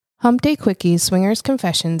Hump Day Quickies Swingers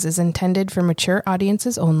Confessions is intended for mature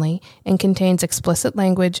audiences only and contains explicit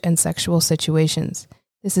language and sexual situations.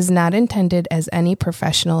 This is not intended as any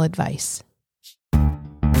professional advice.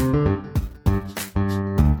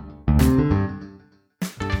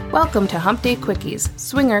 Welcome to Hump Day Quickies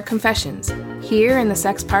Swinger Confessions. Here in the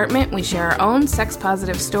Sexpartment, we share our own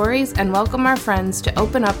sex-positive stories and welcome our friends to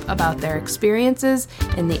open up about their experiences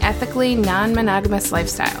in the ethically non-monogamous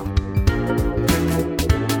lifestyle.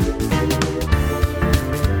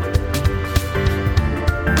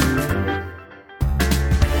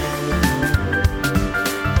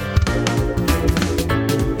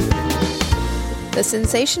 The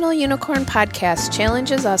Sensational Unicorn Podcast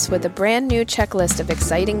challenges us with a brand new checklist of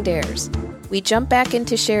exciting dares. We jump back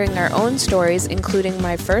into sharing our own stories, including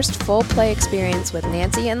my first full play experience with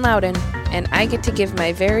Nancy and Louden, and I get to give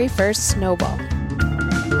my very first snowball.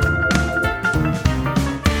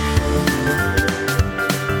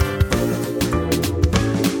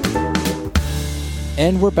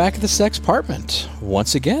 And we're back at the Sexpartment.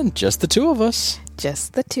 Once again, just the two of us.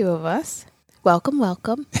 Just the two of us. Welcome,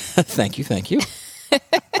 welcome. Thank you.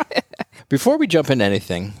 Before we jump into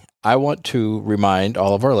anything, I want to remind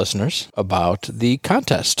all of our listeners about the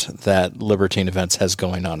contest that Libertine Events has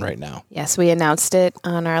going on right now. Yes, we announced it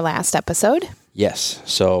on our last episode. Yes,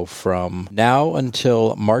 so from now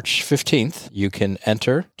until March 15th, you can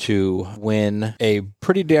enter to win a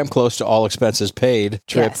pretty damn close to all expenses paid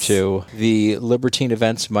trip to the Libertine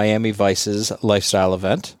Events Miami Vices lifestyle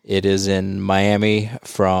event. It is in Miami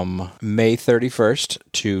from May 31st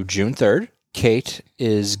to June 3rd. Kate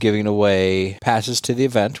is giving away passes to the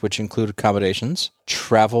event, which include accommodations,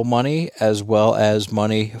 travel money, as well as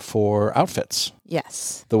money for outfits.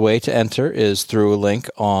 Yes. The way to enter is through a link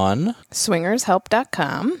on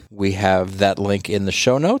swingershelp.com. We have that link in the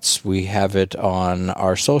show notes. We have it on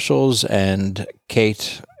our socials, and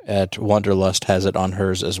Kate at Wanderlust has it on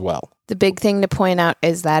hers as well. The big thing to point out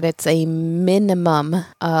is that it's a minimum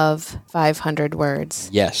of 500 words.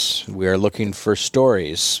 Yes, we are looking for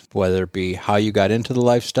stories, whether it be how you got into the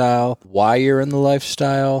lifestyle, why you're in the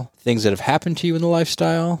lifestyle, things that have happened to you in the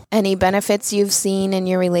lifestyle. Any benefits you've seen in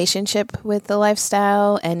your relationship with the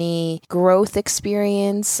lifestyle, any growth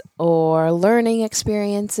experience or learning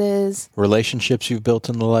experiences. Relationships you've built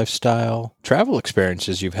in the lifestyle, travel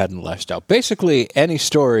experiences you've had in the lifestyle. Basically, any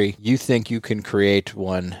story you think you can create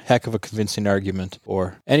one heck of a convincing argument,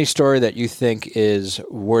 or any story that you think is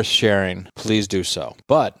worth sharing, please do so.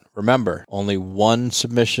 But remember, only one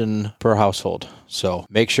submission per household. So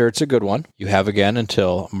make sure it's a good one. You have again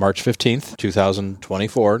until March 15th,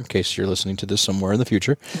 2024, in case you're listening to this somewhere in the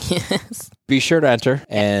future. Yes. Be sure to enter.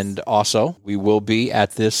 And also, we will be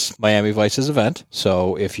at this Miami Vices event.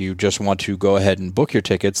 So if you just want to go ahead and book your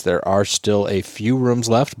tickets, there are still a few rooms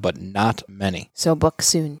left, but not many. So book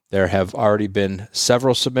soon. There have already been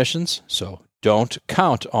several submissions, so don't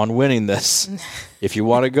count on winning this. If you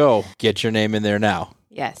want to go, get your name in there now.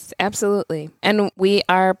 Yes, absolutely. And we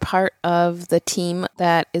are part of the team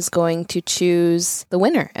that is going to choose the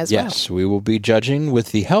winner as well. Yes, we will be judging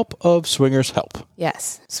with the help of Swingers Help.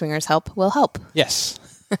 Yes, Swingers Help will help. Yes.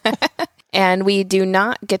 And we do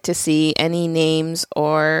not get to see any names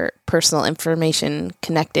or personal information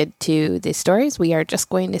connected to the stories. We are just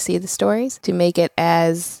going to see the stories to make it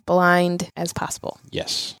as blind as possible.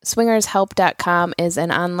 Yes. Swingershelp.com is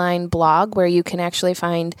an online blog where you can actually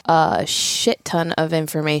find a shit ton of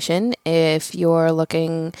information if you're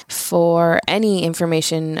looking for any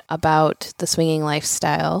information about the swinging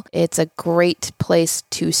lifestyle. It's a great place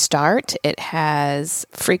to start. It has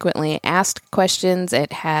frequently asked questions.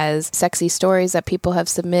 It has sexy stories that people have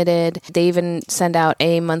submitted. They even send out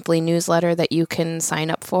a monthly newsletter that you can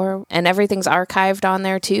sign up for, and everything's archived on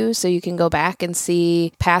there too, so you can go back and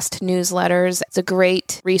see past newsletters. It's a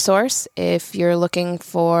great resource if you're looking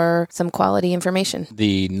for some quality information.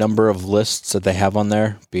 The number of lists that they have on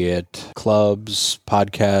there, be it clubs,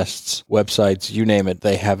 podcasts, websites, you name it,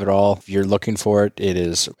 they have it all. If you're looking for it, it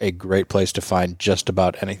is a great place to find just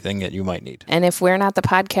about anything that you might need. And if we're not the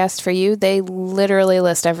podcast for you, they literally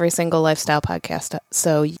list every single lifestyle podcast,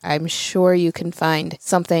 so I'm sure you can find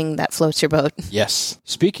something that floats your boat. Yes.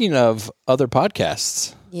 Speaking of other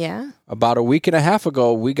podcasts. Yeah. About a week and a half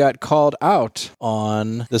ago, we got called out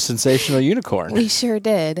on the Sensational Unicorn. We sure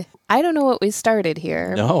did. I don't know what we started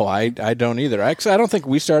here. No, I don't either. Actually, I don't think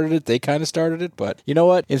we started it. They kind of started it. But you know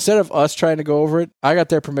what? Instead of us trying to go over it, I got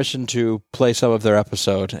their permission to play some of their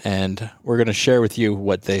episode, and we're going to share with you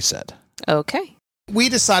what they said. Okay. We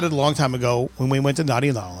decided a long time ago when we went to Naughty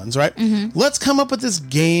and Nolans, right? Let's come up with this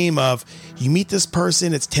game of you meet this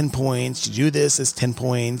person, it's 10 points. You do this, it's 10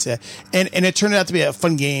 points. And it turned out to be a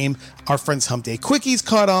fun game. Our friends Hump Day Quickies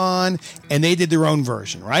caught on and they did their own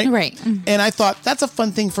version, right? Right. And I thought that's a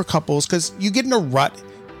fun thing for couples because you get in a rut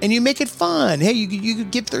and you make it fun. Hey, you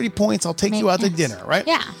could get 30 points. I'll take you out to dinner, right?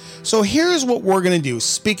 Yeah. So here's what we're going to do.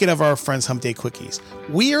 Speaking of our friends Hump Day Quickies,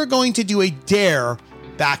 we are going to do a dare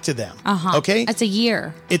back to them. Okay? It's a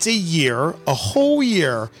year. It's a year, a whole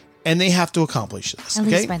year, and they have to accomplish this. At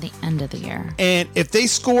least by the end of the year. And if they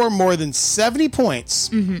score more than 70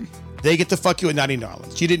 points, they get to fuck you at Naughty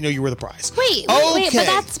Darlings. You didn't know you were the prize. Wait,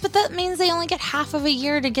 but that means they only get half of a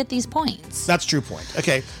year to get these points. That's a true point.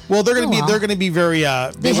 Okay. Well, they're going to be very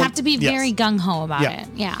they have to be very gung ho about it.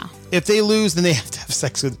 Yeah. If they lose, then they have to have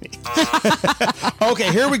sex with me.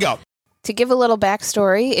 Okay, here we go. To give a little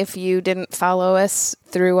backstory, if you didn't follow us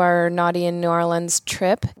through our Naughty in New Orleans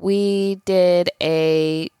trip, we did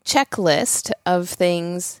a checklist of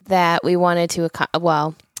things that we wanted to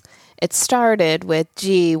it started with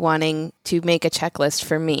G wanting to make a checklist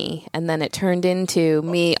for me, and then it turned into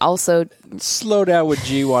me also... Slow down with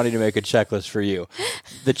G wanting to make a checklist for you.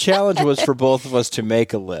 The challenge was for both of us to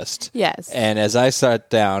make a list. Yes. And as I sat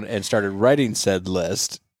down and started writing said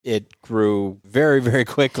list, it grew very, very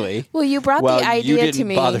quickly. Well, you brought the idea to me. You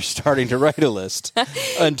didn't bother starting to write a list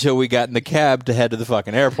until we got in the cab to head to the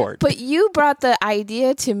fucking airport. But you brought the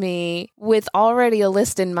idea to me with already a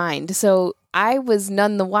list in mind. So I was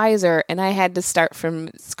none the wiser, and I had to start from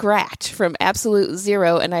scratch, from absolute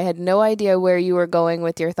zero, and I had no idea where you were going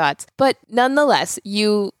with your thoughts. But nonetheless,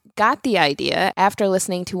 you got the idea after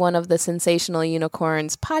listening to one of the Sensational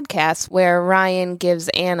Unicorns podcasts where Ryan gives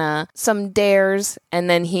Anna some dares and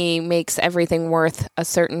then he makes everything worth a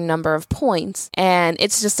certain number of points. And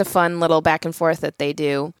it's just a fun little back and forth that they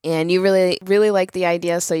do. And you really, really like the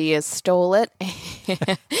idea, so you stole it.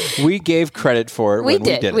 We gave credit for it when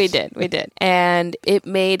we did it. We did. And it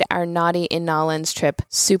made our Naughty in Nolans trip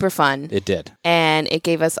super fun. It did. And it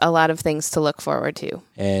gave us a lot of things to look forward to.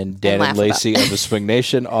 And Dan and Lacey of the Swing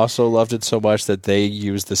Nation also loved it so much that they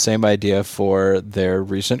used the same idea for their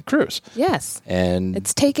recent cruise. Yes. And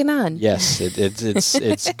it's taken on. Yes,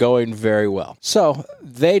 it's going very well. So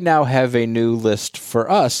they now have a new list for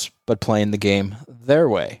us, but playing the game their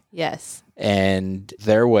way. Yes. And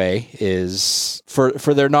their way is for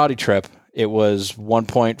their naughty trip. It was 1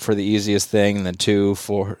 point for the easiest thing, and then 2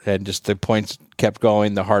 for, and just the points kept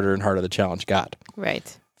going. The harder and harder the challenge got.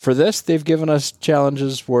 Right. For this, they've given us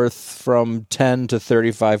challenges worth from 10 to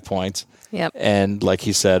 35 points. Yep. And like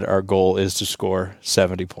he said, our goal is to score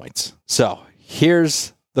 70 points. So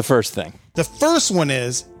here's the first thing. The first one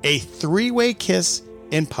is a 3-way kiss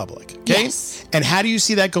in public. Okay? Yes. And how do you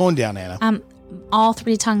see that going down, Anna? All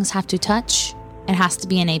 3 tongues have to touch. It has to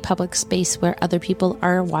be in a public space where other people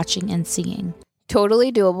are watching and seeing.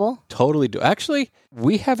 Totally doable. Actually,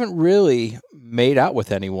 we haven't really made out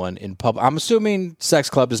with anyone in public. I'm assuming sex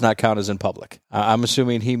club does not count as in public. I'm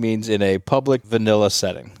assuming he means in a public vanilla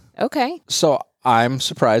setting. Okay. So I'm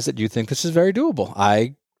surprised that you think this is very doable.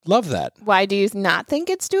 I love that. Why do you not think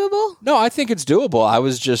it's doable? No, I think it's doable. I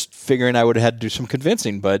was just figuring I would have had to do some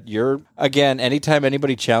convincing, but anytime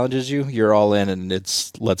anybody challenges you, you're all in, and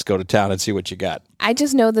it's let's go to town and see what you got. I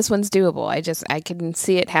just know this one's doable. I can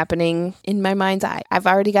see it happening in my mind's eye. I've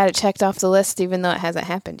already got it checked off the list, even though it hasn't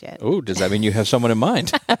happened yet. Oh, does that mean you have someone in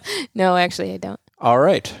mind? No, actually, I don't. All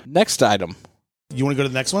right. Next item. You want to go to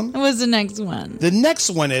the next one? What's the next one? The next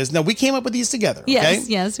one is, now we came up with these together. Yes,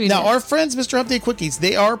 okay? yes, we Now, did. our friends, Mr. Update Quickies,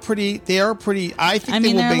 they are pretty, I think they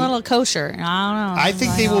will they're bang. a little kosher. I don't know. I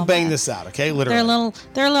think they will bang this out, okay? Literally.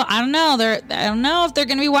 They're a little, I don't know. I don't know if they're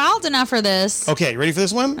going to be wild enough for this. Okay, ready for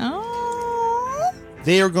this one? Oh.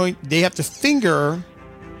 They have to finger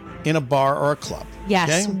in a bar or a club.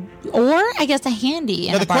 Yes. Okay? Or, I guess, a handy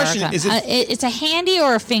in Now, a the bar or question club. is it's a handy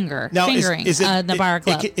or a finger? Now, fingering is it in the bar or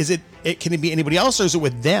club. Can it be anybody else, or is it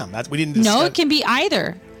with them? We didn't discuss. No, it can be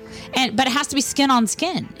either. But it has to be skin on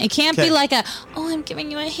skin. It can't be like I'm giving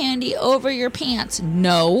you a handy over your pants.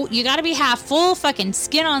 No, you got to be half full fucking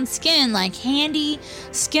skin on skin, like handy,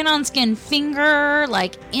 skin on skin finger,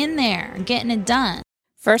 like in there, getting it done.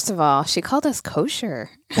 First of all, she called us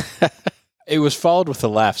kosher. It was followed with a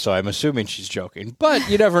laugh, so I'm assuming she's joking, but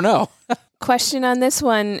you never know. Question on this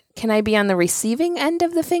one, can I be on the receiving end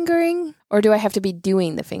of the fingering, or do I have to be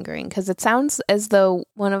doing the fingering? Because it sounds as though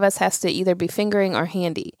one of us has to either be fingering or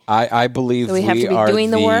handy. I believe so we have to be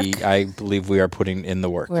doing the work? I believe we are putting in the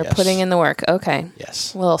work. We're putting in the work. Okay.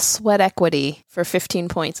 Yes. A little sweat equity for 15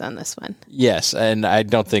 points on this one. Yes, and I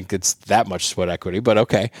don't think it's that much sweat equity, but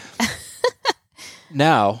okay.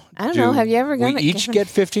 Now, I don't know. Have you ever we each get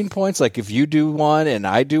 15 points? Like if you do one and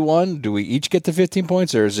I do one, do we each get the 15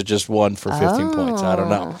 points or is it just one for 15 points? I don't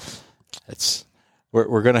know.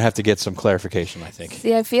 We're going to have to get some clarification, I think.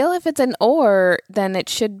 See, I feel if it's an or, then it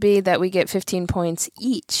should be that we get 15 points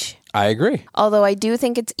each. I agree. Although I do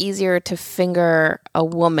think it's easier to finger a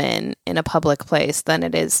woman in a public place than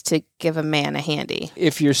it is to give a man a handy.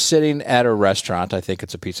 If you're sitting at a restaurant, I think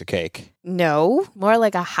it's a piece of cake. No, more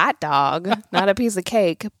like a hot dog, not a piece of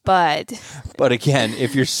cake, but... But again,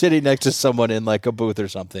 if you're sitting next to someone in like a booth or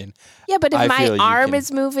something... Yeah, but if my arm is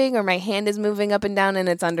moving or my hand is moving up and down and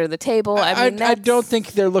it's under the table, I don't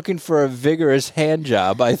think they're looking for a vigorous hand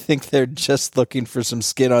job. I think they're just looking for some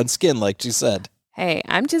skin on skin, like you said. Hey,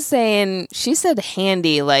 I'm just saying, she said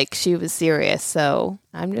handy like she was serious, so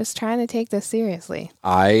I'm just trying to take this seriously.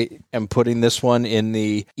 I am putting this one in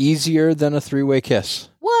the easier than a three-way kiss.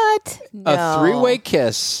 What? No. A three-way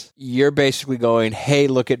kiss, you're basically going, hey,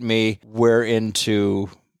 look at me, we're into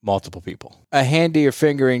multiple people. A handy or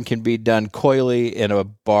fingering can be done coyly in a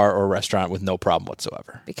bar or restaurant with no problem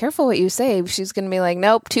whatsoever. Be careful what you say. She's going to be like,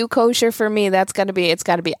 nope, too kosher for me. It's got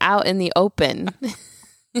to be out in the open.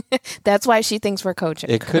 That's why she thinks we're coaching.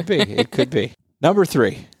 It could be. It could be. Number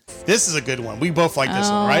 3. This is a good one. We both like this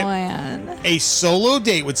one, right? Man. A solo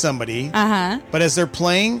date with somebody, but as they're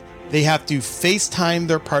playing, they have to FaceTime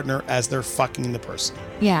their partner as they're fucking the person.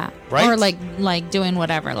 Yeah. Right? Or like doing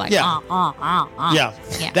whatever. Like, Yeah.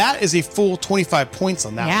 Yeah. That is a full 25 points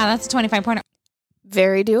on that Yeah, one. that's a 25-pointer.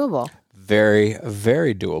 Very doable. Very,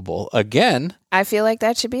 very doable. Again. I feel like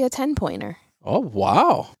that should be a 10-pointer. Oh,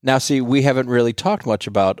 wow. Now, see, we haven't really talked much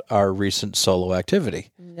about our recent solo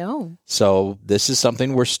activity. No. So this is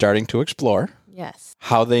something we're starting to explore. Yes.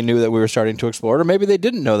 How they knew that we were starting to explore it, or maybe they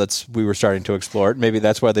didn't know that we were starting to explore it. Maybe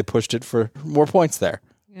that's why they pushed it for more points there.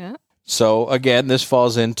 Yeah. So, again, this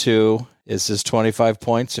falls into, is this 25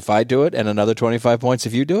 points if I do it and another 25 points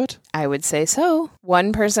if you do it? I would say so.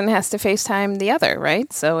 One person has to FaceTime the other,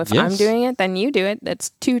 right? So if I'm doing it, then you do it. That's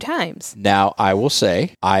 2 times. Now, I will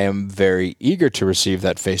say I am very eager to receive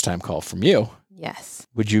that FaceTime call from you. Yes.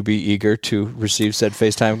 Would you be eager to receive said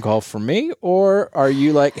FaceTime call from me? Or are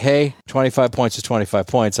you like, hey, 25 points is 25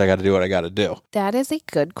 points. I got to do what I got to do? That is a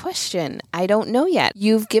good question. I don't know yet.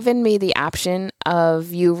 You've given me the option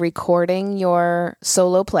of you recording your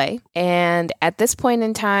solo play. And at this point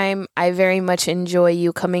in time, I very much enjoy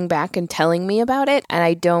you coming back and telling me about it. And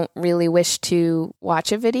I don't really wish to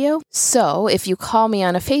watch a video. So if you call me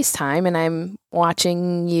on a FaceTime and I'm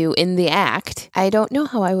watching you in the act, I don't know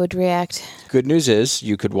how I would react. Good news is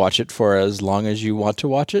you could watch it for as long as you want to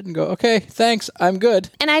watch it and go, okay, thanks, I'm good.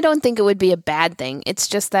 And I don't think it would be a bad thing. It's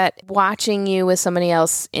just that watching you with somebody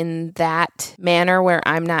else in that manner where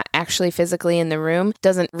I'm not actually physically in the room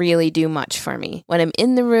doesn't really do much for me. When I'm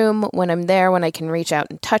in the room, when I'm there, when I can reach out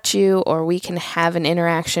and touch you, or we can have an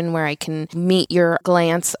interaction where I can meet your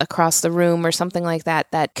glance across the room or something like that,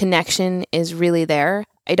 that connection is really there.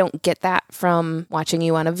 I don't get that from watching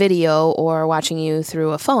you on a video or watching you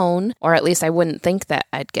through a phone, or at least I wouldn't think that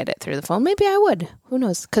I'd get it through the phone. Maybe I would. Who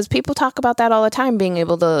knows? Because people talk about that all the time, being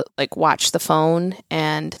able to like watch the phone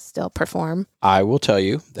and still perform. I will tell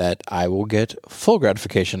you that I will get full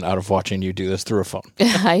gratification out of watching you do this through a phone.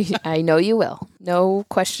 I know you will. No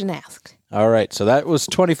question asked. All right. So that was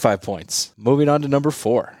 25 points. Moving on to number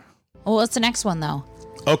 4. Well, what's the next one, though?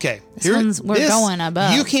 Okay. We're going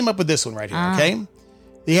above. You came up with this one right here, okay?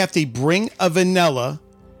 They have to bring a vanilla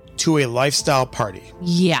to a lifestyle party.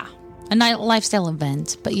 Yeah. A night lifestyle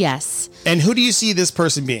event, but yes. And who do you see this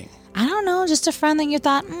person being? I don't know, just a friend that you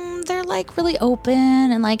thought, they're like really open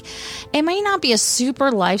and like, it may not be a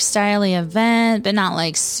super lifestyle-y event, but not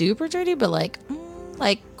like super dirty, but like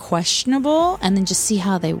questionable, and then just see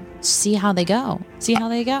how they go. See how they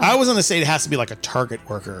go. I was going to say it has to be like a Target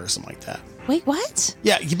worker or something like that. Wait, what?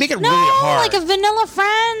 Yeah, you make it really hard. Like a vanilla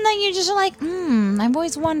friend that you just are like, I've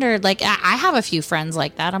always wondered. Like, I have a few friends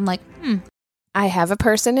like that. I'm like, I have a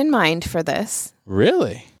person in mind for this.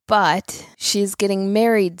 Really? But she's getting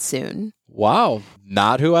married soon. Wow.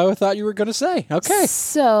 Not who I thought you were going to say. Okay.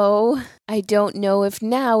 So I don't know if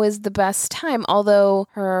now is the best time, although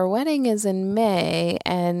her wedding is in May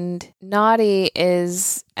and Naughty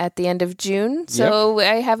is at the end of June. So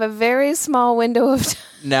I have a very small window of time.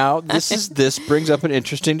 Now, this brings up an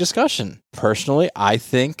interesting discussion. Personally, I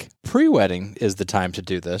think pre-wedding is the time to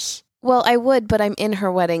do this. Well, I would, but I'm in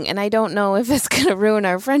her wedding, and I don't know if it's going to ruin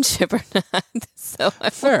our friendship or not. So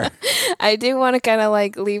fair. I do want to kind of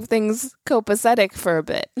like leave things copacetic for a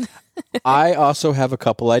bit. I also have a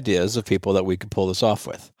couple ideas of people that we could pull this off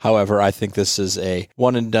with. However, I think this is a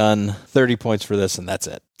one and done, 30 points for this, and that's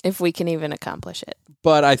it. If we can even accomplish it.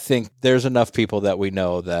 But I think there's enough people that we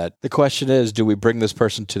know that the question is, do we bring this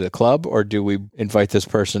person to the club or do we invite this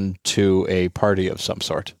person to a party of some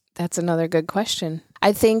sort? That's another good question.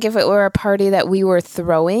 I think if it were a party that we were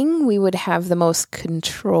throwing, we would have the most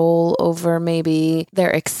control over maybe their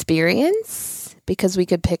experience because we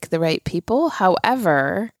could pick the right people.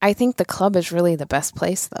 However, I think the club is really the best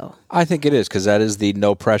place, though. I think it is because that is the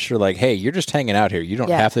no pressure. Like, hey, you're just hanging out here. You don't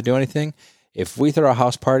have to do anything. If we throw a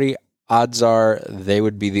house party, odds are they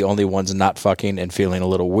would be the only ones not fucking and feeling a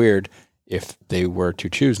little weird if they were to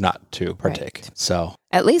choose not to partake. Right. So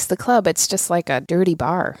at least the club, it's just like a dirty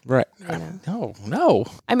bar. Right. No.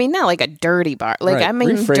 I mean, not like a dirty bar. Like, right. I mean,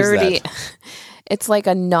 rephrase dirty. That. It's like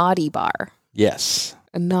a naughty bar. Yes.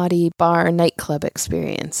 A naughty bar nightclub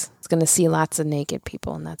experience. It's going to see lots of naked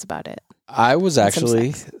people, and that's about it. I was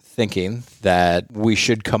actually thinking that we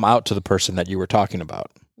should come out to the person that you were talking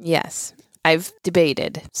about. Yes. I've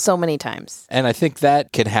debated so many times. And I think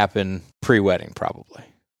that can happen pre-wedding probably,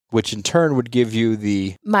 which in turn would give you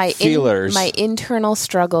the feelers. My internal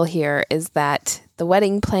struggle here is that the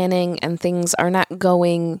wedding planning and things are not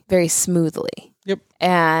going very smoothly. Yep.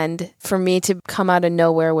 And for me to come out of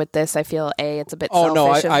nowhere with this, I feel, it's a bit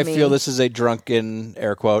selfish of I me. feel this is a drunken,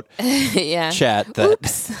 air quote, chat that...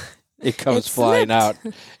 Oops. It comes flying out.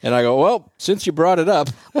 And I go, well, since you brought it up.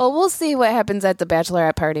 Well, we'll see what happens at the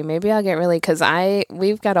bachelorette party. Maybe I'll get really, because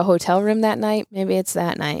we've got a hotel room that night. Maybe it's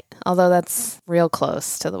that night. Although that's real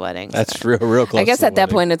close to the wedding. That's so. real close. I guess at that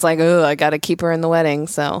point it's like, I got to keep her in the wedding.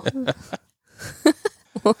 So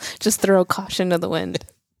we'll just throw caution to the wind.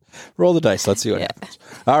 Roll the dice. Let's see what happens.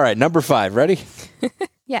 All right. Number 5. Ready?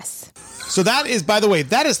 Yes. So that is, by the way,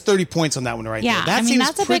 that is 30 points on that one right there. That seems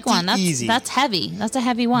that's a big one. Easy. That's heavy. That's a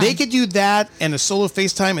heavy one. They could do that and a solo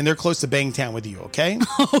FaceTime, and they're close to Bangtown with you, okay?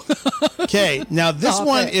 Okay. Now, this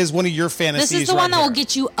one is one of your fantasies. This is the one that will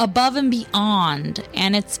get you above and beyond.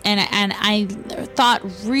 And I thought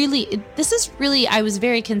really, I was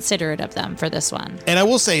very considerate of them for this one. And I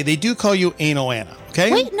will say, they do call you Anal Anna,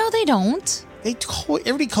 okay? Wait, no, they don't.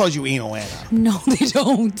 Everybody calls you Anal Anna. No, they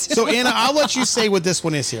don't. So, Anna, I'll let you say what this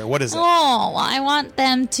one is here. What is it? Oh, well, I want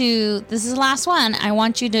them to... This is the last one. I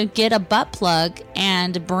want you to get a butt plug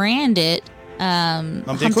and brand it Hump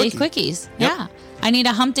Day Quickies. Yep. Yeah. I need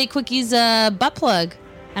a Hump Day Quickies butt plug,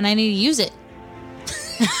 and I need to use it.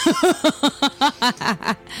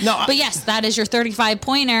 But yes, that is your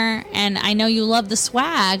 35-pointer, and I know you love the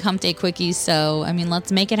swag, Hump Day Quickies, so, I mean,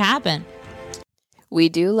 let's make it happen. We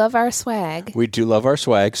do love our swag. We do love our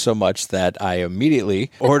swag so much that I immediately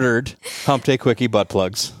ordered Hump Day Quickie butt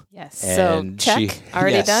plugs. Yes. And so check.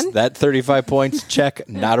 Already done? That 35 points, check.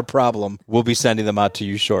 Not a problem. We'll be sending them out to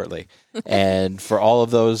you shortly. And for all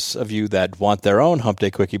of those of you that want their own Hump Day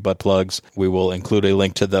Quickie butt plugs, we will include a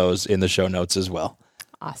link to those in the show notes as well.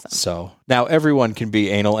 Awesome. So now everyone can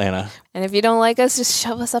be Anal Anna. And if you don't like us, just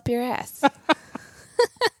shove us up your ass.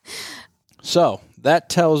 So that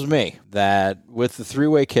tells me that with the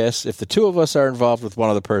 3-way kiss, if the 2 of us are involved with one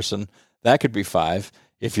other person, that could be 5.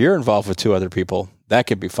 If you're involved with 2 other people, that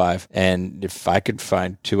could be 5. And if I could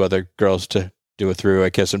find 2 other girls to do a 3-way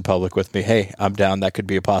kiss in public with me, hey, I'm down. That could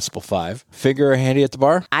be a possible 5. Figure handy at the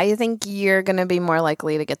bar? I think you're going to be more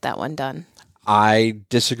likely to get that one done. I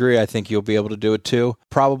disagree. I think you'll be able to do it too.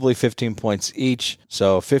 Probably 15 points each.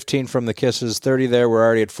 So 15 from the kisses, 30 there. We're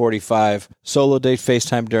already at 45. Solo date,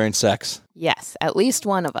 FaceTime during sex. Yes, at least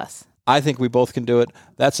one of us. I think we both can do it.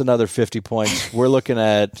 That's another 50 points. We're looking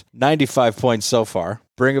at 95 points so far.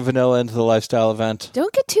 Bring a vanilla into the lifestyle event.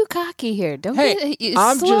 Don't get too cocky here. I'm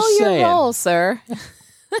slow just your saying. roll, sir.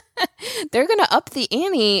 They're going to up the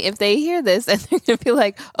ante if they hear this, and they're going to be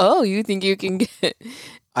like, oh, you think you can get...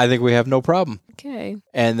 I think we have no problem. Okay.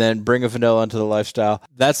 And then bring a vanilla into the lifestyle.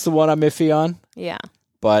 That's the one I'm iffy on. Yeah.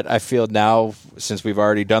 But I feel now, since we've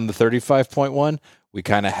already done the 35.1, we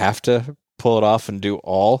kind of have to pull it off and do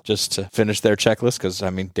all just to finish their checklist. Because, I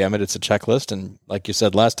mean, damn it, it's a checklist. And like you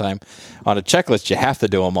said last time, on a checklist, you have to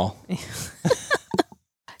do them all.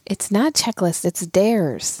 It's not checklist. It's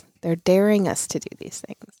dares. They're daring us to do these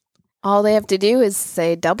things. All they have to do is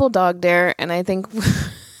say double dog dare. And I think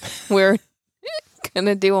we're...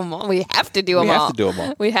 gonna do them all. We have to do them all.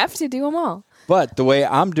 We have to do them all. But the way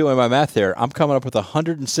I'm doing my math here, I'm coming up with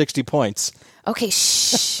 160 points. Okay,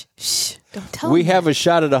 shh. Don't tell them We have a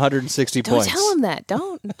shot at 160 points. Don't tell them that.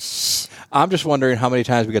 Don't. Shh. I'm just wondering how many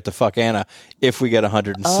times we get to fuck Anna if we get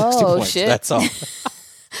 160 points. Shit. That's all.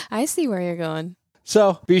 I see where you're going.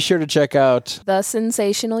 So be sure to check out The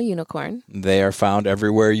Sensational Unicorn. They are found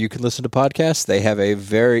everywhere you can listen to podcasts. They have a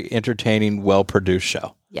very entertaining, well-produced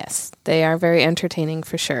show. Yes, they are very entertaining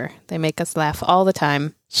for sure. They make us laugh all the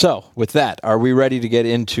time. So with that, are we ready to get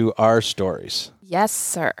into our stories? Yes,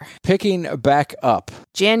 sir. Picking back up.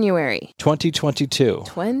 January 2022.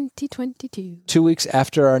 2022. 2 weeks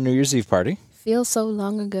after our New Year's Eve party. Feels so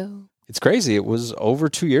long ago. It's crazy. It was over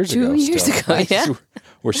 2 years ago. 2 years ago, yeah.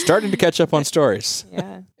 We're starting to catch up on stories.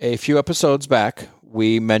 Yeah. A few episodes back,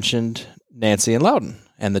 we mentioned Nancy and Louden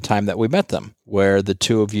and the time that we met them, where the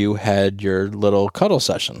two of you had your little cuddle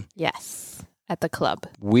session. Yes, at the club.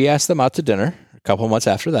 We asked them out to dinner a couple months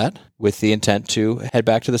after that with the intent to head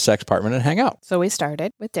back to the sex department and hang out. So we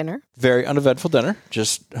started with dinner. Very uneventful dinner.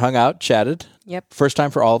 Just hung out, chatted. Yep. First time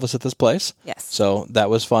for all of us at this place. Yes. So that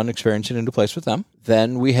was fun experiencing a new place with them.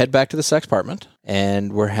 Then we head back to the sex department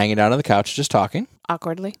and we're hanging out on the couch just talking.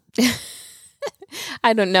 Awkwardly.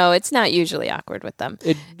 I don't know. It's not usually awkward with them.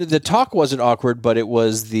 The talk wasn't awkward, but it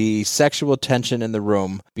was the sexual tension in the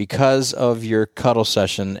room because of your cuddle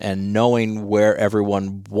session and knowing where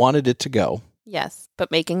everyone wanted it to go. Yes,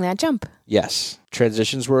 but making that jump. Yes.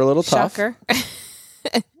 Transitions were a little tough. Shocker.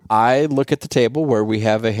 I look at the table where we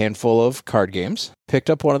have a handful of card games, picked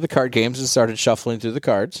up one of the card games and started shuffling through the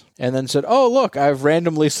cards, and then said, oh, look, I've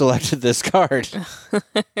randomly selected this card.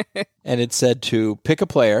 And it said to pick a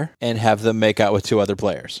player and have them make out with two other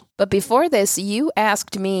players. But before this, you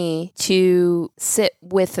asked me to sit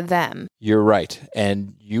with them. You're right.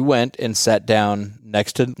 And you went and sat down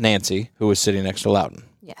next to Nancy, who was sitting next to Louden.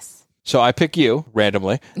 Yes. So I pick you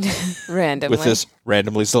randomly. Randomly. With this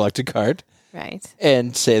randomly selected card. Right.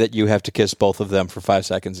 And say that you have to kiss both of them for 5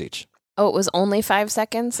 seconds each. Oh, it was only 5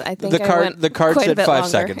 seconds? I think the card quite said a bit 5 longer.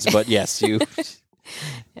 seconds, but yes, you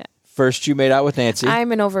Yeah. First you made out with Nancy.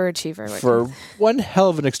 I'm an overachiever. For one hell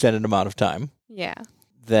of an extended amount of time. Yeah.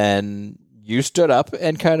 Then you stood up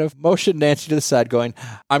and kind of motioned Nancy to the side going,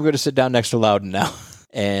 I'm going to sit down next to Louden now.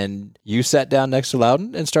 And you sat down next to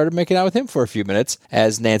Louden and started making out with him for a few minutes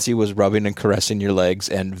as Nancy was rubbing and caressing your legs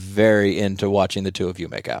and very into watching the two of you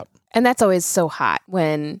make out. And that's always so hot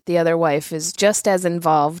when the other wife is just as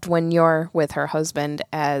involved when you're with her husband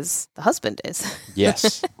as the husband is.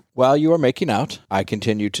 Yes. While you are making out, I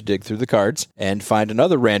continue to dig through the cards and find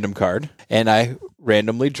another random card, and I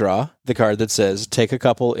randomly draw the card that says, take a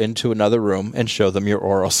couple into another room and show them your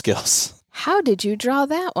oral skills. How did you draw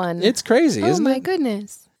that one? It's crazy, isn't it? Oh, my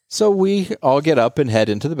goodness. So we all get up and head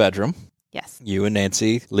into the bedroom. Yes. You and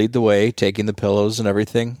Nancy lead the way, taking the pillows and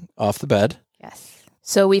everything off the bed. Yes.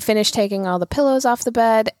 So we finish taking all the pillows off the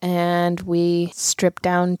bed and we strip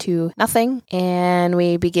down to nothing and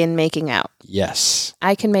we begin making out. Yes.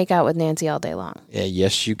 I can make out with Nancy all day long.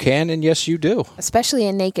 Yes, you can, and yes, you do. Especially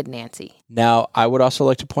a naked Nancy. Now, I would also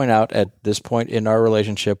like to point out at this point in our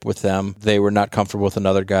relationship with them, they were not comfortable with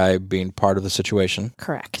another guy being part of the situation.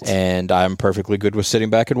 Correct. And I'm perfectly good with sitting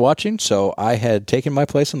back and watching, so I had taken my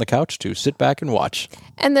place on the couch to sit back and watch.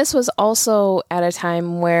 And this was also at a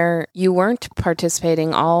time where you weren't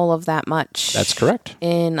participating all of that much. That's correct.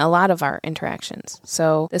 In a lot of our interactions.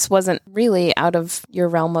 So this wasn't really out of your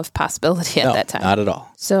realm of possibility at that time. Not at all.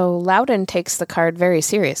 So Louden takes the card very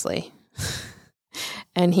seriously.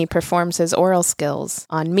 And he performs his oral skills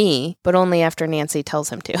on me, but only after Nancy tells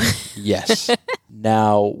him to. Yes.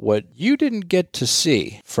 Now, what you didn't get to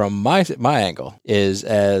see from my angle is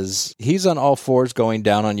as he's on all fours going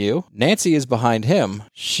down on you, Nancy is behind him.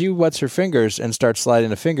 She wets her fingers and starts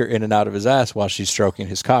sliding a finger in and out of his ass while she's stroking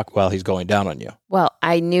his cock while he's going down on you. Well,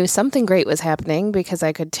 I knew something great was happening because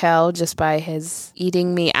I could tell just by his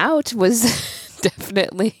eating me out was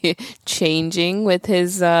definitely changing with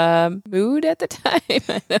his mood at the time.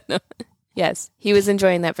 I don't know. Yes, he was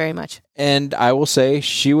enjoying that very much. And I will say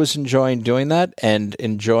she was enjoying doing that and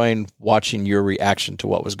enjoying watching your reaction to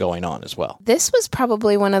what was going on as well. This was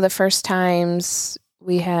probably one of the first times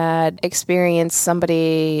we had experienced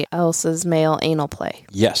somebody else's male anal play.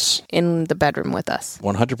 Yes. In the bedroom with us.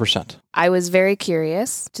 100%. I was very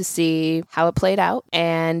curious to see how it played out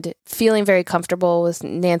and feeling very comfortable with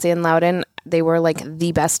Nancy and Louden. They were like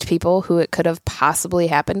the best people who it could have possibly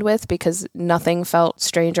happened with because nothing felt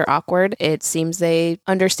strange or awkward. It seems they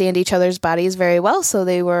understand each other's bodies very well, so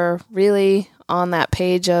they were really on that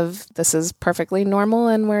page of this is perfectly normal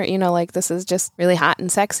and we're, like this is just really hot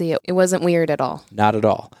and sexy. It wasn't weird at all. Not at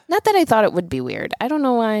all. Not that I thought it would be weird. I don't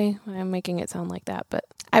know why I'm making it sound like that, but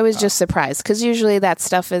I was just surprised because usually that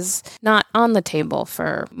stuff is not on the table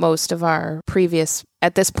for most of our previous,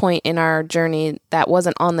 at this point in our journey, that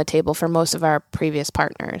wasn't on the table for most of our previous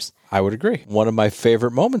partners. I would agree. One of my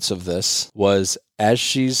favorite moments of this was as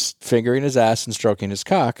she's fingering his ass and stroking his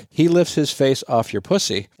cock, he lifts his face off your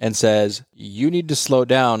pussy and says, you need to slow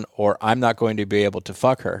down or I'm not going to be able to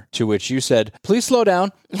fuck her. To which you said, please slow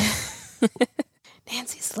down.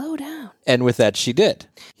 Nancy, slow down. And with that, she did.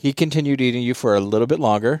 He continued eating you for a little bit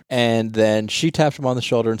longer, and then she tapped him on the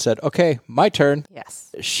shoulder and said, okay, my turn.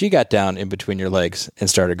 Yes. She got down in between your legs and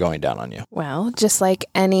started going down on you. Well, just like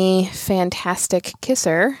any fantastic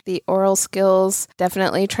kisser, the oral skills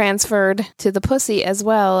definitely transferred to the pussy as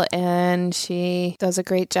well, and she does a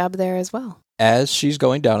great job there as well. As she's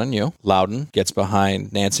going down on you, Louden gets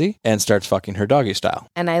behind Nancy and starts fucking her doggy style.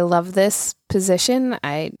 And I love this position.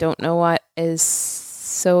 I don't know what is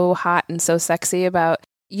so hot and so sexy about.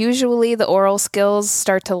 Usually the oral skills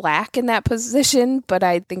start to lack in that position, but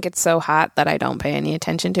I think it's so hot that I don't pay any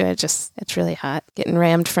attention to it. It's really hot. Getting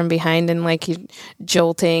rammed from behind and like you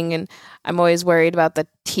jolting, and I'm always worried about the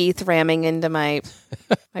teeth ramming into my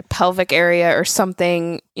pelvic area or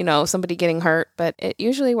something, somebody getting hurt, but it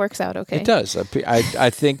usually works out okay. It does. I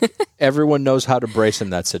think everyone knows how to brace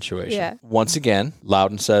in that situation. Yeah. Once again,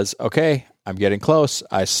 Louden says, okay, I'm getting close.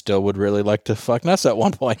 I still would really like to fuck Nessa at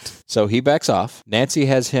one point. So he backs off. Nancy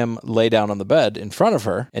has him lay down on the bed in front of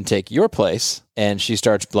her and take your place, and she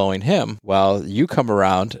starts blowing him while you come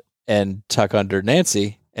around and tuck under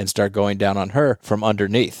Nancy and start going down on her from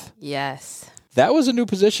underneath. Yes. That was a new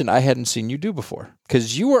position I hadn't seen you do before,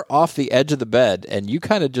 because you were off the edge of the bed and you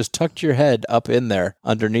kind of just tucked your head up in there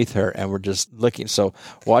underneath her and were just licking. So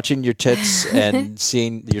watching your tits and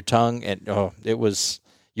seeing your tongue, and it was...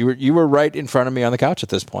 You were right in front of me on the couch at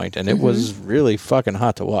this point, and it was really fucking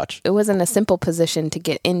hot to watch. It wasn't a simple position to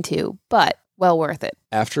get into, but well worth it.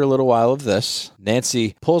 After a little while of this,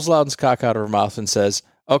 Nancy pulls Louden's cock out of her mouth and says,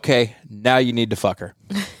 okay, now you need to fuck her.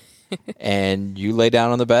 And you lay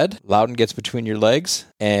down on the bed. Louden gets between your legs,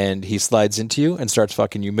 and he slides into you and starts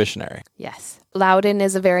fucking you missionary. Yes. Louden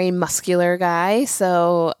is a very muscular guy,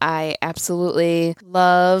 so I absolutely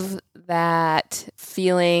love that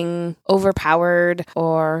feeling overpowered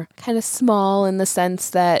or kind of small in the sense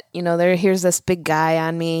that, here's this big guy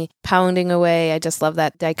on me pounding away. I just love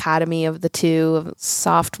that dichotomy of the two, of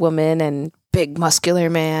soft woman and big muscular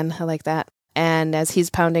man. I like that. And as he's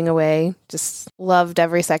pounding away, just loved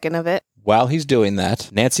every second of it. While he's doing that,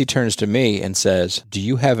 Nancy turns to me and says, do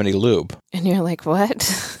you have any lube? And you're like,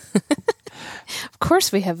 what? Of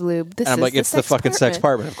course we have lube. And I'm like, it's the fucking sex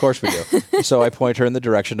department. Of course we do. So I point her in the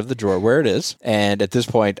direction of the drawer where it is. And at this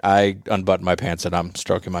point, I unbutton my pants and I'm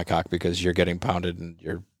stroking my cock because you're getting pounded and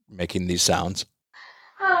you're making these sounds.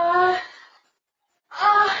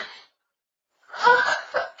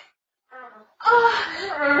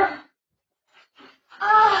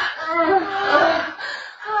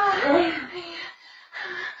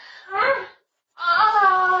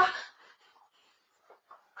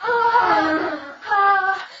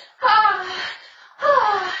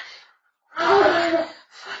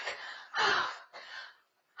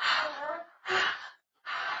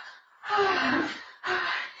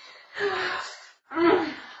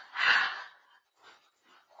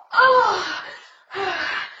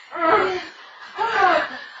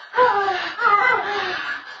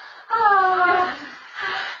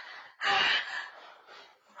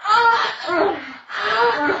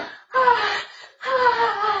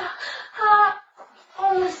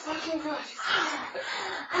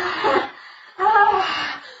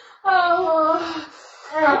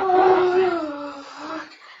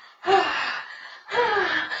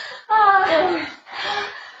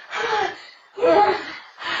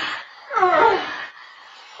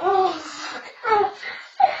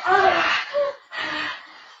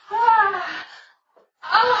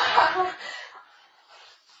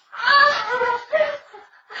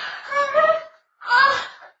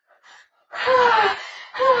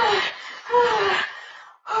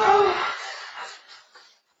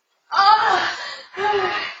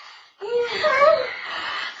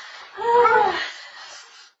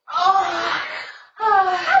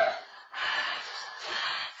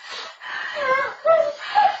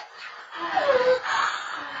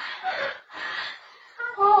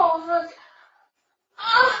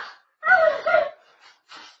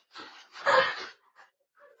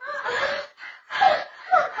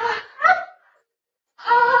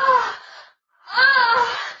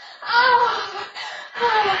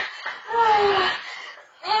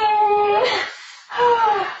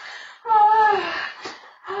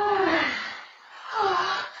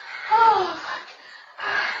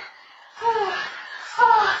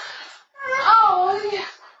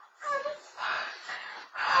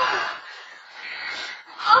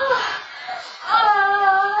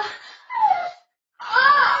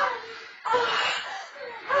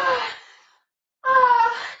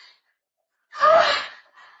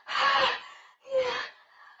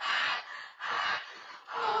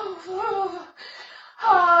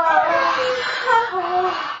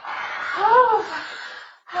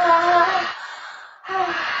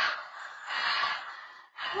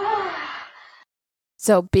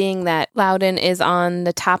 So being that Louden is on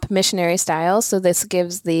the top missionary style, so this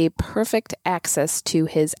gives the perfect access to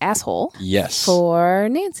his asshole. Yes. For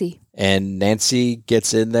Nancy. And Nancy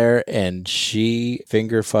gets in there and she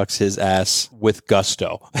finger fucks his ass with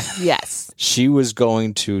gusto. Yes. She was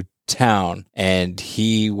going to town and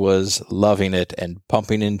he was loving it and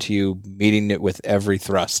pumping into you, meeting it with every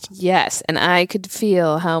thrust. Yes, and I could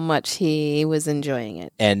feel how much he was enjoying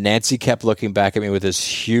it. And Nancy kept looking back at me with this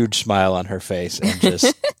huge smile on her face and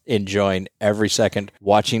just enjoying every second,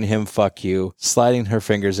 watching him fuck you, sliding her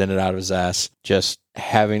fingers in and out of his ass, just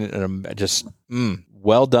having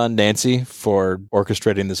well done, Nancy, for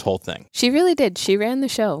orchestrating this whole thing. She really did. She ran the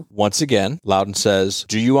show. Once again, Louden says,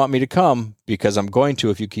 "Do you want me to come? Because I'm going to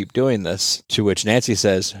if you keep doing this." To which Nancy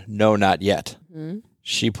says, "No, not yet." Mm-hmm.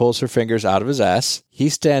 She pulls her fingers out of his ass. He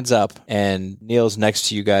stands up and kneels next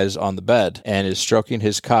to you guys on the bed and is stroking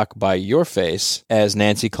his cock by your face as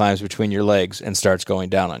Nancy climbs between your legs and starts going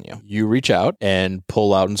down on you. You reach out and pull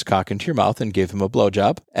Louden's cock into your mouth and give him a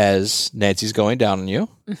blowjob as Nancy's going down on you.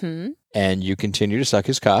 Mm-hmm. And you continue to suck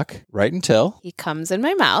his cock right until... he comes in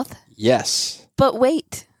my mouth. Yes. But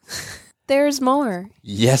wait, there's more.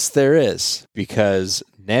 Yes, there is. Because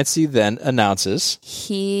Nancy then announces...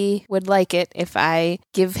 he would like it if I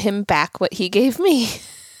give him back what he gave me.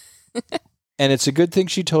 And it's a good thing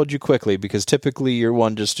she told you quickly, because typically you're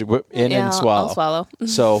one just to whip in and swallow. I'll swallow.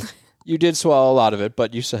 So you did swallow a lot of it,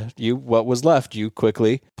 but you said what was left, you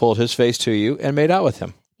quickly pulled his face to you and made out with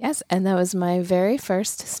him. Yes, and that was my very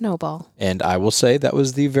first snowball. And I will say that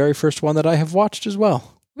was the very first one that I have watched as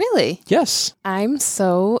well. Really? Yes. I'm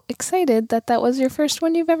so excited that was your first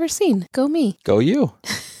one you've ever seen. Go me. Go you.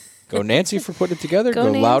 Go Nancy for putting it together.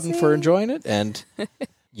 Go Louden for enjoying it. And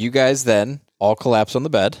you guys then all collapse on the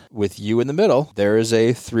bed with you in the middle. There is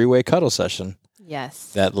a 3-way cuddle session.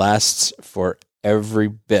 Yes. That lasts for every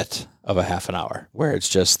bit of a half an hour, where it's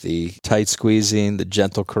just the tight squeezing, the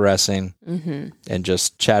gentle caressing, and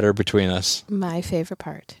just chatter between us. My favorite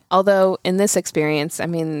part. Although in this experience, I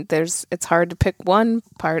mean, it's hard to pick one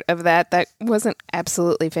part of that wasn't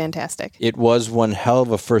absolutely fantastic. It was one hell of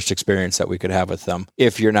a first experience that we could have with them,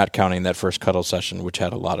 if you're not counting that first cuddle session, which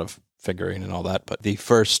had a lot of fingering and all that. But the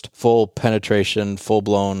first full penetration,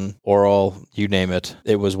 full-blown oral, you name it,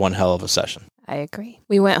 it was one hell of a session. I agree.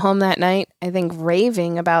 We went home that night, I think,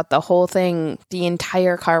 raving about the whole thing, the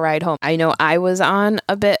entire car ride home. I know I was on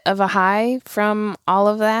a bit of a high from all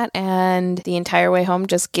of that, and the entire way home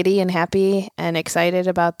just giddy and happy and excited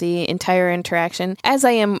about the entire interaction, as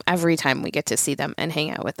I am every time we get to see them and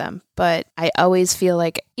hang out with them. But I always feel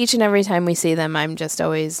like each and every time we see them, I'm just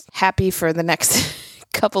always happy for the next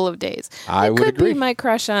couple of days. I would agree. It could be my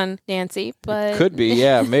crush on Nancy, but... It could be,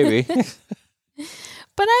 yeah, maybe.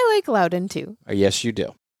 But I like Louden too. Yes, you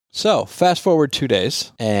do. So, fast forward 2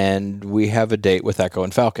 days, and we have a date with Echo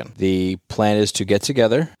and Falcon. The plan is to get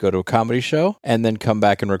together, go to a comedy show, and then come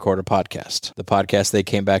back and record a podcast. The podcast they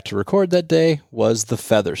came back to record that day was The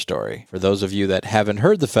Feather Story. For those of you that haven't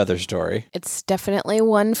heard The Feather Story, it's definitely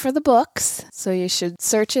one for the books, so you should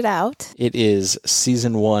search it out. It is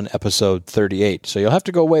season 1, episode 38, so you'll have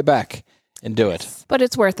to go way back and do it. But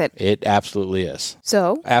it's worth it. It absolutely is.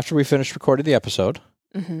 So, after we finished recording the episode,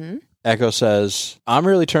 Echo says, "I'm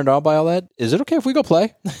really turned on by all that. Is it okay if we go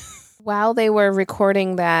play?" While they were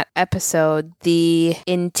recording that episode, the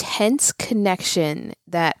intense connection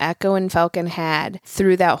that Echo and Falcon had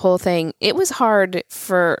through that whole thing, it was hard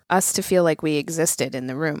for us to feel like we existed in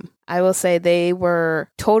the room. I will say they were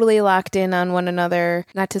totally locked in on one another.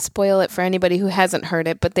 Not to spoil it for anybody who hasn't heard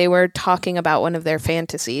it, but they were talking about one of their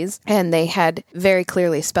fantasies, and they had very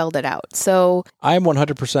clearly spelled it out. So I'm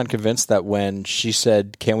 100% convinced that when she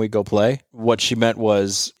said, "Can we go play?" what she meant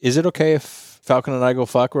was, is it okay if Falcon and I go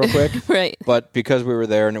fuck real quick? Right. But because we were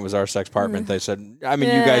there and it was our sex apartment, they said, I mean,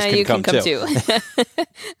 you guys can come too.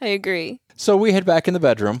 I agree. So we head back in the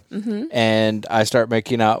bedroom, and I start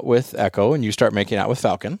making out with Echo, and you start making out with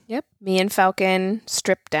Falcon. Yep. Me and Falcon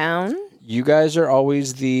strip down. You guys are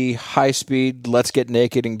always the high speed, let's get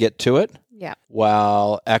naked and get to it. Yeah.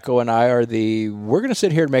 While Echo and I are we're going to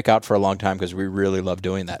sit here and make out for a long time because we really love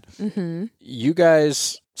doing that. You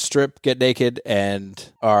guys strip, get naked, and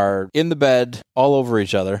are in the bed all over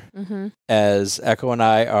each other as Echo and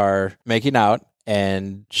I are making out,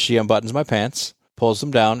 and she unbuttons my pants, pulls them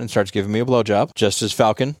down, and starts giving me a blowjob just as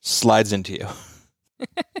Falcon slides into you.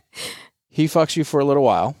 He fucks you for a little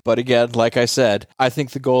while. But again, like I said, I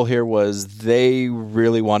think the goal here was they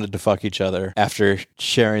really wanted to fuck each other after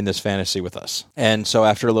sharing this fantasy with us. And so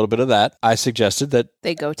after a little bit of that, I suggested that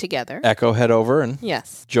they go together. Echo head over and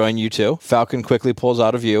yes, join you two. Falcon quickly pulls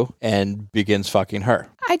out of you and begins fucking her.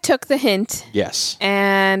 I took the hint. Yes.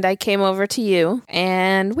 And I came over to you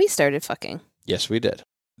and we started fucking. Yes, we did.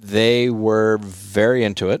 They were very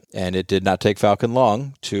into it, and it did not take Falcon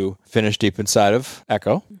long to finish deep inside of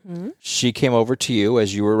Echo. Mm-hmm. She came over to you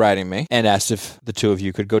as you were riding me and asked if the two of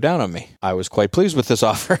you could go down on me. I was quite pleased with this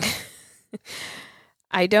offer.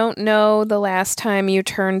 I don't know the last time you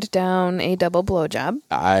turned down a double blowjob.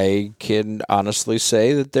 I can honestly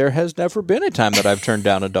say that there has never been a time that I've turned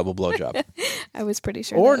down a double blowjob. I was pretty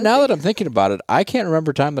sure. Or now that I'm thinking about it, I can't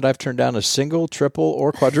remember a time that I've turned down a single, triple,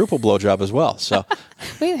 or quadruple blowjob as well. So,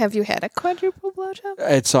 wait, have you had a quadruple blowjob?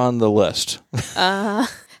 It's on the list. How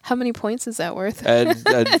many points is that worth?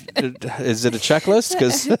 Is it a checklist?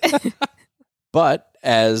 'Cause but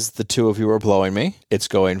as the two of you are blowing me, it's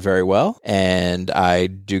going very well. And I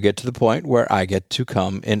do get to the point where I get to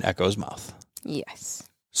come in Echo's mouth. Yes.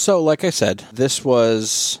 So, like I said, this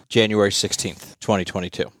was January 16th,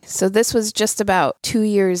 2022. So this was just about 2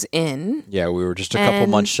 years in. Yeah, we were just a couple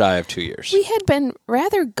months shy of 2 years. We had been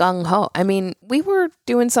rather gung-ho. I mean, we were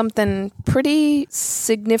doing something pretty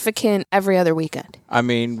significant every other weekend. I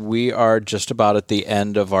mean, we are just about at the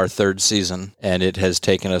end of our third season, and it has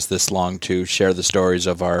taken us this long to share the stories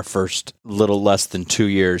of our first little less than 2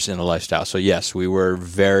 years in a lifestyle. So yes, we were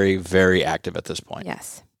very, very active at this point.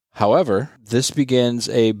 Yes. However, this begins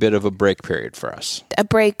a bit of a break period for us. A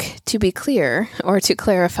break, to be clear, or to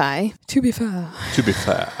clarify. To be fair. To be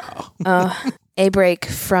fair. A break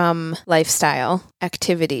from lifestyle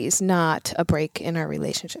activities, not a break in our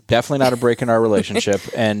relationship. Definitely not a break in our relationship,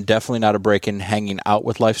 and definitely not a break in hanging out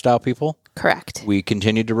with lifestyle people. Correct. We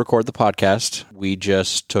continued to record the podcast. We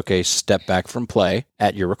just took a step back from play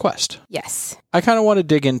at your request. Yes. I kind of want to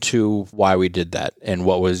dig into why we did that and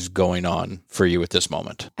what was going on for you at this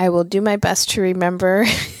moment. I will do my best to remember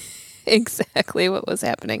exactly what was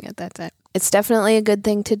happening at that time. It's definitely a good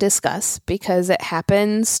thing to discuss because it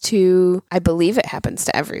happens to, I believe it happens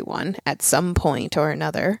to everyone at some point or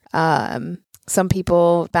another. Some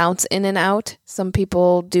people bounce in and out. Some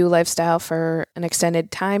people do lifestyle for an extended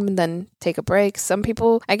time and then take a break. Some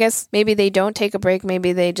people, I guess, maybe they don't take a break.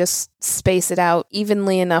 Maybe they just space it out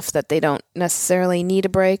evenly enough that they don't necessarily need a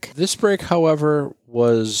break. This break, however,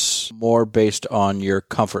 was more based on your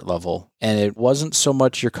comfort level. And it wasn't so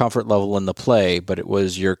much your comfort level in the play, but it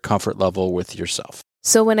was your comfort level with yourself.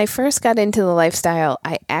 So when I first got into the lifestyle,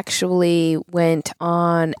 I actually went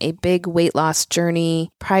on a big weight loss journey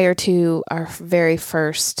prior to our very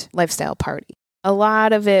first lifestyle party. A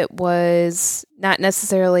lot of it was not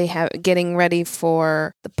necessarily getting ready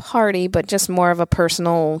for the party, but just more of a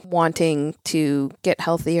personal wanting to get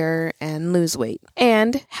healthier and lose weight.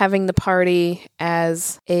 And having the party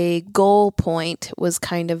as a goal point was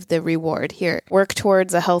kind of the reward here. Work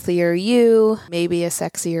towards a healthier you, maybe a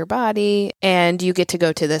sexier body, and you get to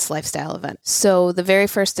go to this lifestyle event. So the very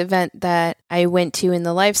first event that I went to in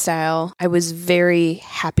the lifestyle, I was very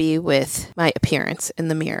happy with my appearance in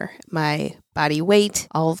the mirror, my body weight,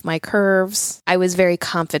 all of my curves. I was very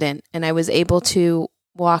confident and I was able to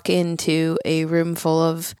walk into a room full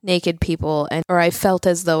of naked people or I felt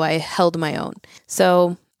as though I held my own.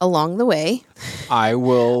 So along the way, I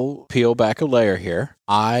will peel back a layer here.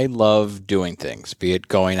 I love doing things, be it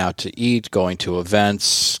going out to eat, going to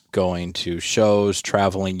events, going to shows,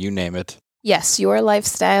 traveling, you name it. Yes, your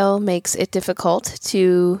lifestyle makes it difficult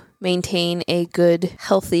to maintain a good,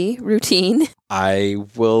 healthy routine. I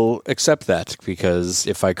will accept that because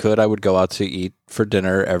if I could, I would go out to eat for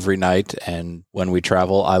dinner every night. And when we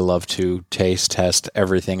travel, I love to test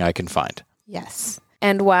everything I can find. Yes.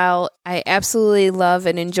 And while I absolutely love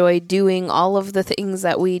and enjoy doing all of the things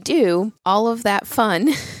that we do, all of that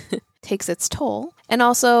fun takes its toll. And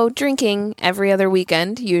also drinking every other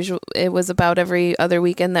weekend. Usually, it was about every other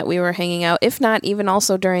weekend that we were hanging out, if not even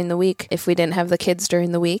also during the week, if we didn't have the kids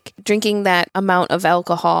during the week. Drinking that amount of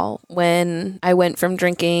alcohol when I went from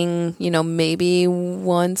drinking, maybe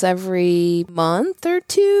once every month or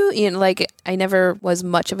two. I never was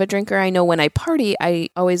much of a drinker. I know when I party, I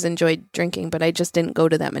always enjoyed drinking, but I just didn't go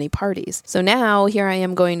to that many parties. So now here I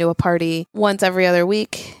am going to a party once every other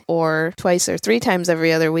week or twice or three times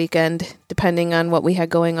every other weekend, depending on what we had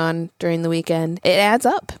going on during the weekend. It adds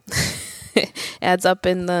up. It adds up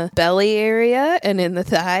in the belly area and in the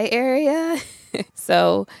thigh area.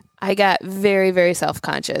 So I got very, very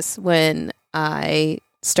self-conscious when I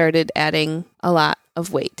started adding a lot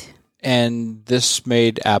of weight. And this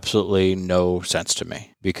made absolutely no sense to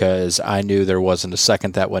me because I knew there wasn't a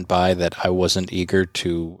second that went by that I wasn't eager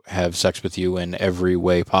to have sex with you in every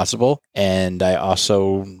way possible. And I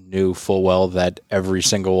also knew full well that every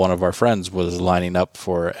single one of our friends was lining up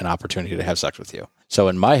for an opportunity to have sex with you. So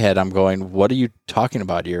in my head, I'm going, what are you talking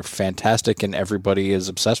about? You're fantastic and everybody is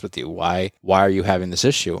obsessed with you. Why are you having this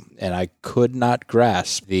issue? And I could not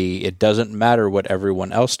grasp it doesn't matter what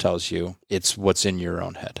everyone else tells you. It's what's in your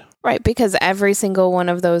own head. Right, because every single one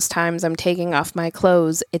of those times I'm taking off my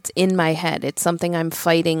clothes, it's in my head. It's something I'm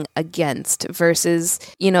fighting against versus,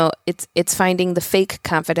 it's finding the fake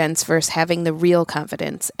confidence versus having the real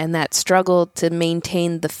confidence. And that struggle to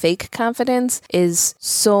maintain the fake confidence is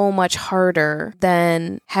so much harder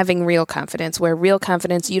than having real confidence, where real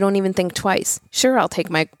confidence, you don't even think twice. Sure, I'll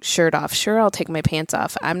take my shirt off. Sure, I'll take my pants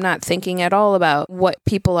off. I'm not thinking at all about what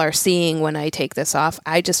people are seeing when I take this off.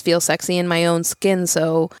 I just feel sexy in my own skin,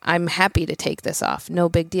 so I'm happy to take this off. No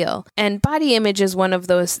big deal. And body image is one of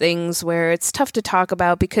those things where it's tough to talk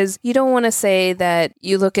about because you don't want to say that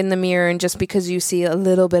you look in the mirror and just because you see a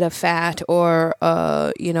little bit of fat or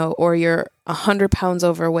you're 100 pounds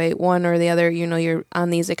overweight, one or the other, you're on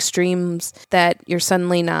these extremes that you're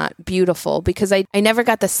suddenly not beautiful, because I never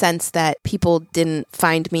got the sense that people didn't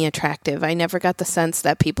find me attractive. I never got the sense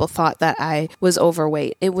that people thought that I was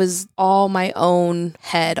overweight. It was all my own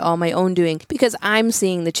head, all my own doing, because I'm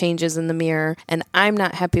seeing the changes in the mirror and I'm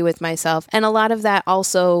not happy with myself. And a lot of that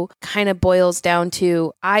also kind of boils down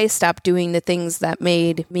to I stopped doing the things that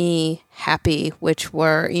made me happy, which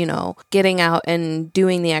were, getting out and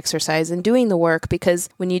doing the exercise and doing the work, because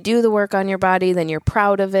when you do the work on your body, then you're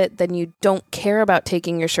proud of it. Then you don't care about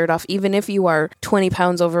taking your shirt off, even if you are 20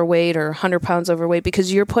 pounds overweight or 100 pounds overweight,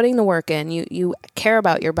 because you're putting the work in. You care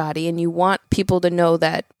about your body and you want people to know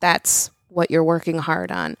that that's what you're working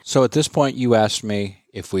hard on. So at this point, you asked me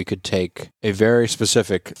if we could take a very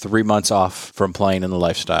specific 3 months off from playing in the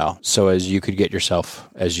lifestyle so as you could get yourself,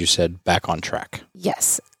 as you said, back on track.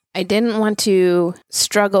 Yes. I didn't want to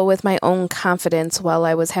struggle with my own confidence while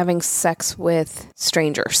I was having sex with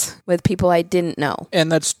strangers, with people I didn't know.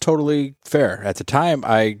 And that's totally fair. At the time,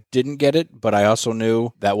 I didn't get it, but I also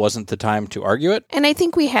knew that wasn't the time to argue it. And I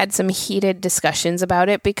think we had some heated discussions about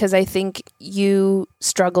it because I think you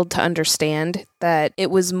struggled to understand that it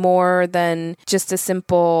was more than just a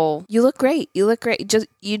simple, you look great, you look great. Just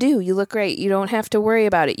you do, you look great. You don't have to worry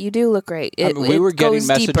about it. You do look great. We were getting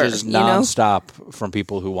messages deeper, nonstop from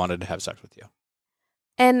people who wanted to have sex with you.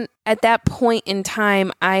 And at that point in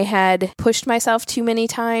time, I had pushed myself too many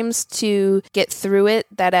times to get through it,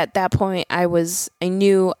 that at that point I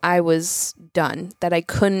knew I was done, that I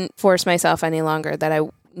couldn't force myself any longer, that I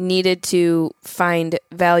needed to find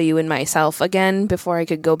value in myself again before I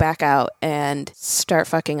could go back out and start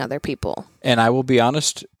fucking other people. And I will be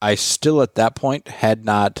honest, I still at that point had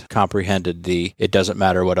not comprehended it doesn't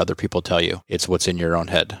matter what other people tell you. It's what's in your own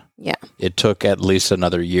head. Yeah. It took at least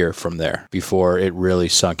another year from there before it really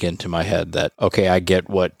sunk into my head that, okay, I get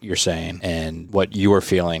what you're saying and what you are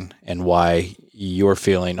feeling and why your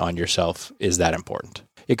feeling on yourself is that important.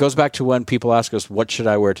 It goes back to when people ask us, what should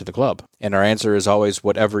I wear to the club? And our answer is always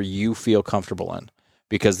whatever you feel comfortable in.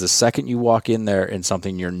 Because the second you walk in there in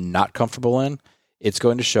something you're not comfortable in, it's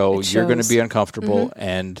going to show you're going to be uncomfortable. Mm-hmm.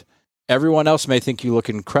 And everyone else may think you look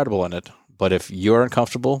incredible in it. But if you're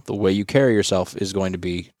uncomfortable, the way you carry yourself is going to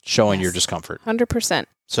be showing your discomfort. 100%.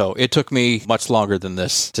 So it took me much longer than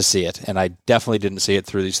this to see it. And I definitely didn't see it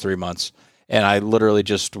through these 3 months. And I literally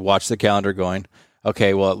just watched the calendar going,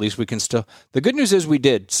 okay, well, at least we can still... The good news is we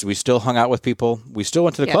did. So we still hung out with people. We still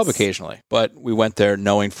went to the club occasionally. But we went there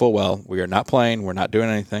knowing full well we are not playing. We're not doing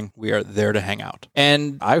anything. We are there to hang out.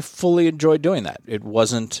 And I fully enjoyed doing that. It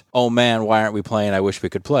wasn't, oh man, why aren't we playing? I wish we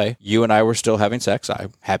could play. You and I were still having sex.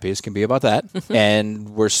 I'm happy as can be about that. And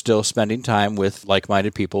we're still spending time with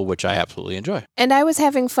like-minded people, which I absolutely enjoy. And I was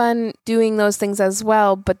having fun doing those things as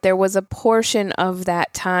well. But there was a portion of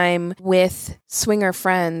that time with swinger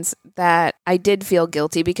friends that I did feel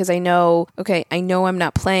guilty because I know I'm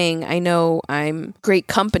not playing. I know I'm great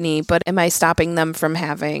company, but am I stopping them from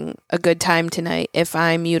having a good time tonight if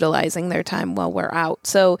I'm utilizing their time while we're out?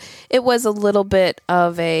 So it was a little bit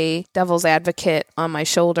of a devil's advocate on my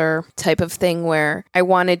shoulder type of thing where I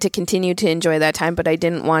wanted to continue to enjoy that time, but I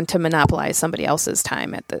didn't want to monopolize somebody else's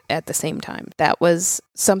time at the same time. That was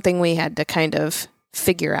something we had to kind of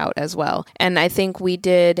figure out as well. And I think we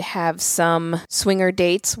did have some swinger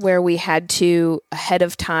dates where we had to ahead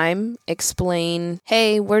of time explain,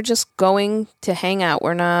 hey, we're just going to hang out.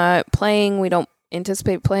 We're not playing. We don't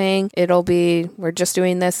anticipate playing. We're just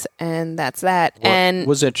doing this and that's that. What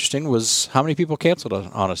was interesting was how many people canceled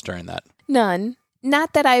on us during that? None.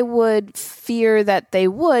 Not that I would fear that they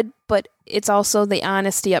would, but it's also the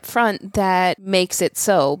honesty up front that makes it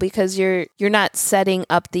so, because you're not setting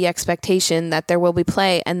up the expectation that there will be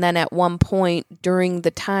play, and then at one point during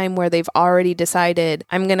the time where they've already decided,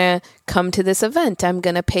 I'm going to come to this event, I'm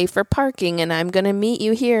going to pay for parking, and I'm going to meet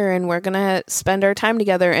you here, and we're going to spend our time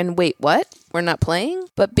together, and wait, what? We're not playing?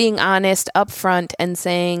 But being honest up front and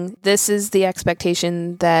saying, this is the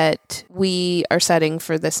expectation that we are setting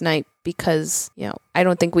for this night, because, I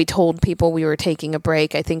don't think we told people we were taking a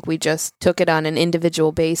break. I think we just took it on an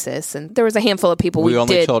individual basis. And there was a handful of people we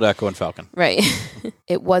only told Echo and Falcon. Right.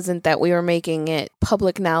 It wasn't that we were making it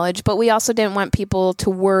public knowledge, but we also didn't want people to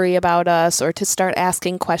worry about us or to start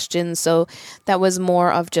asking questions. So that was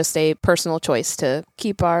more of just a personal choice to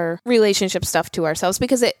keep our relationship stuff to ourselves,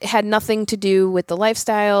 because it had nothing to do with the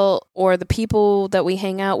lifestyle or the people that we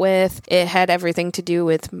hang out with. It had everything to do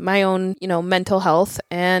with my own, mental health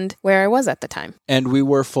and where I was at the time. And we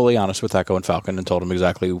were fully honest with Echo and Falcon and told them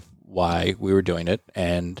exactly why we were doing it.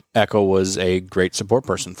 And Echo was a great support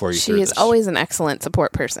person for you. She is always an excellent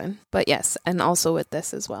support person. But yes, and also with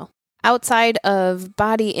this as well. Outside of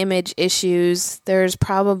body image issues, there's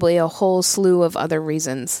probably a whole slew of other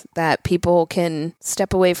reasons that people can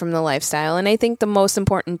step away from the lifestyle. And I think the most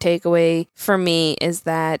important takeaway for me is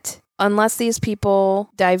that unless these people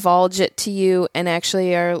divulge it to you and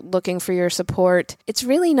actually are looking for your support, it's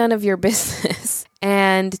really none of your business.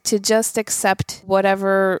 And to just accept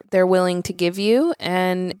whatever they're willing to give you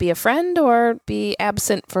and be a friend or be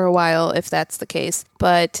absent for a while if that's the case.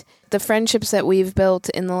 But the friendships that we've built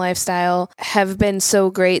in the lifestyle have been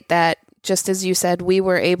so great that, just as you said, we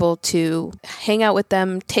were able to hang out with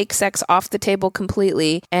them, take sex off the table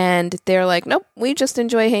completely, and they're like, nope, we just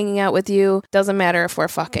enjoy hanging out with you. Doesn't matter if we're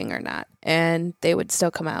fucking or not. And they would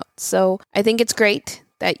still come out. So I think it's great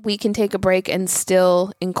that we can take a break and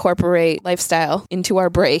still incorporate lifestyle into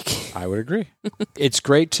our break. I would agree. It's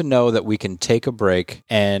great to know that we can take a break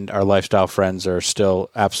and our lifestyle friends are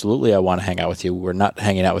still, absolutely, I want to hang out with you. We're not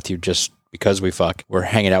hanging out with you just because we fuck. We're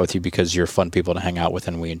hanging out with you because you're fun people to hang out with,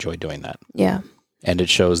 and we enjoy doing that. Yeah. And it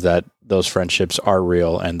shows that those friendships are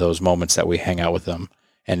real, and those moments that we hang out with them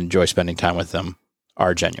and enjoy spending time with them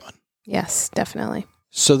are genuine. Yes, definitely.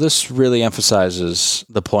 So this really emphasizes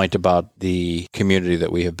the point about the community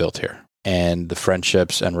that we have built here and the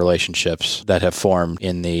friendships and relationships that have formed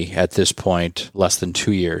in the, at this point, less than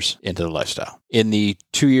 2 years into the lifestyle. In the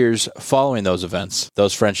 2 years following those events,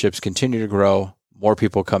 those friendships continue to grow, more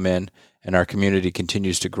people come in, and our community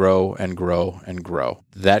continues to grow and grow and grow.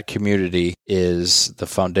 That community is the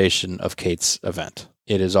foundation of Kate's event.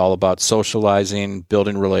 It is all about socializing,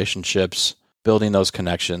 building relationships, building those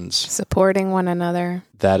connections. Supporting one another.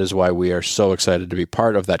 That is why we are so excited to be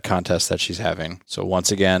part of that contest that she's having. So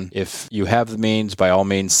once again, if you have the means, by all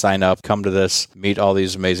means, sign up, come to this, meet all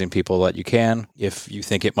these amazing people that you can. If you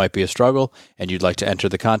think it might be a struggle and you'd like to enter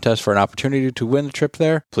the contest for an opportunity to win the trip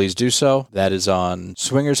there, please do so. That is on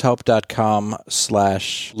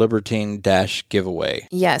swingershelp.com/libertine-giveaway.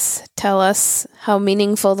 Yes. Tell us how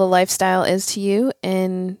meaningful the lifestyle is to you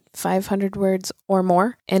in 500 words or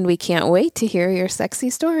more. And we can't wait to hear your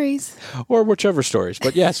sexy stories. Or whichever stories.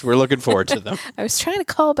 But yes, we're looking forward to them. I was trying to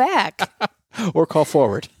call back. Or call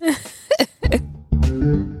forward.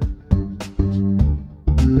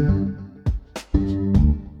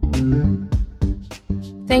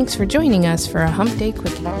 Thanks for joining us for a Hump Day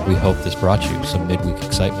Quickie. We hope this brought you some midweek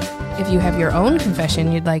excitement. If you have your own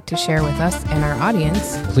confession you'd like to share with us and our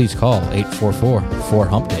audience, please call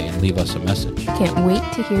 844-4HUMP-DAY and leave us a message. Can't wait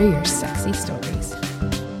to hear your sexy stories.